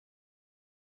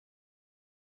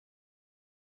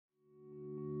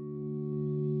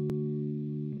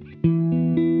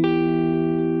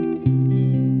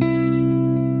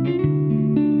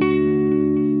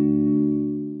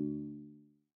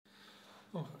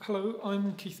Hello,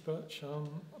 I'm Keith Birch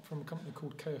from a company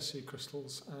called KSC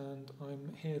Crystals, and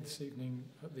I'm here this evening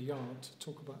at the yard to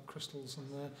talk about crystals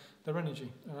and their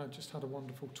energy. I just had a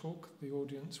wonderful talk. The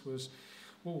audience was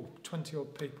 20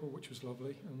 odd people, which was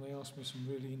lovely, and they asked me some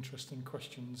really interesting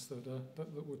questions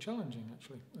that were challenging,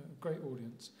 actually. Great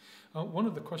audience. One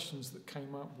of the questions that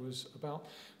came up was about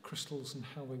crystals and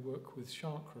how they work with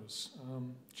chakras.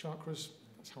 Chakras,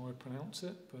 that's how I pronounce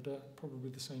it, but probably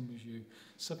the same as you.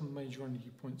 7 major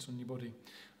energy points on your body: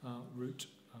 root,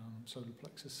 solar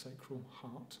plexus, sacral,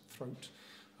 heart, throat,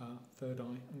 third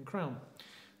eye, and crown.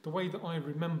 The way that I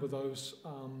remember those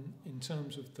in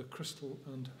terms of the crystal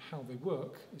and how they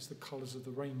work is the colours of the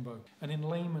rainbow. And in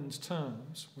layman's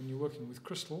terms, when you're working with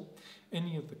crystal,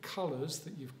 any of the colours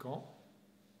that you've got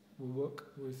will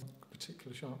work with a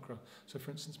particular chakra. So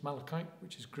for instance, malachite,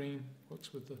 which is green,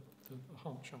 works with the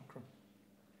heart chakra.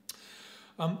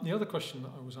 The other question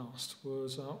that I was asked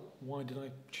was why did I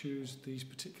choose these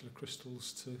particular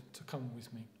crystals to come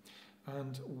with me?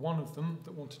 And one of them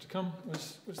that wanted to come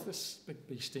was this big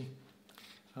beastie.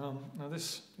 Now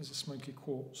this is a smoky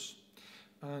quartz,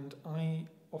 and I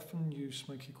often use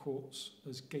smoky quartz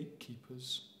as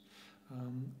gatekeepers.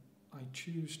 I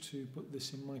choose to put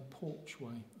this in my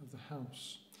porchway of the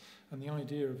house, and the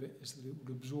idea of it is that it would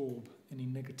absorb any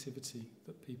negativity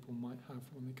that people might have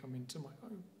when they come into my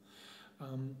home.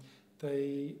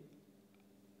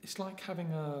 It's like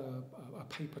having a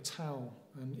paper towel,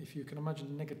 and if you can imagine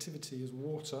negativity as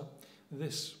water,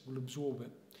 this will absorb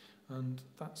it, and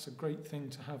that's a great thing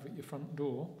to have at your front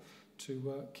door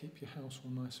to keep your house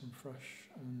all nice and fresh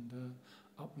and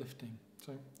uplifting.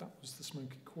 So that was the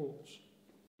smoky quartz.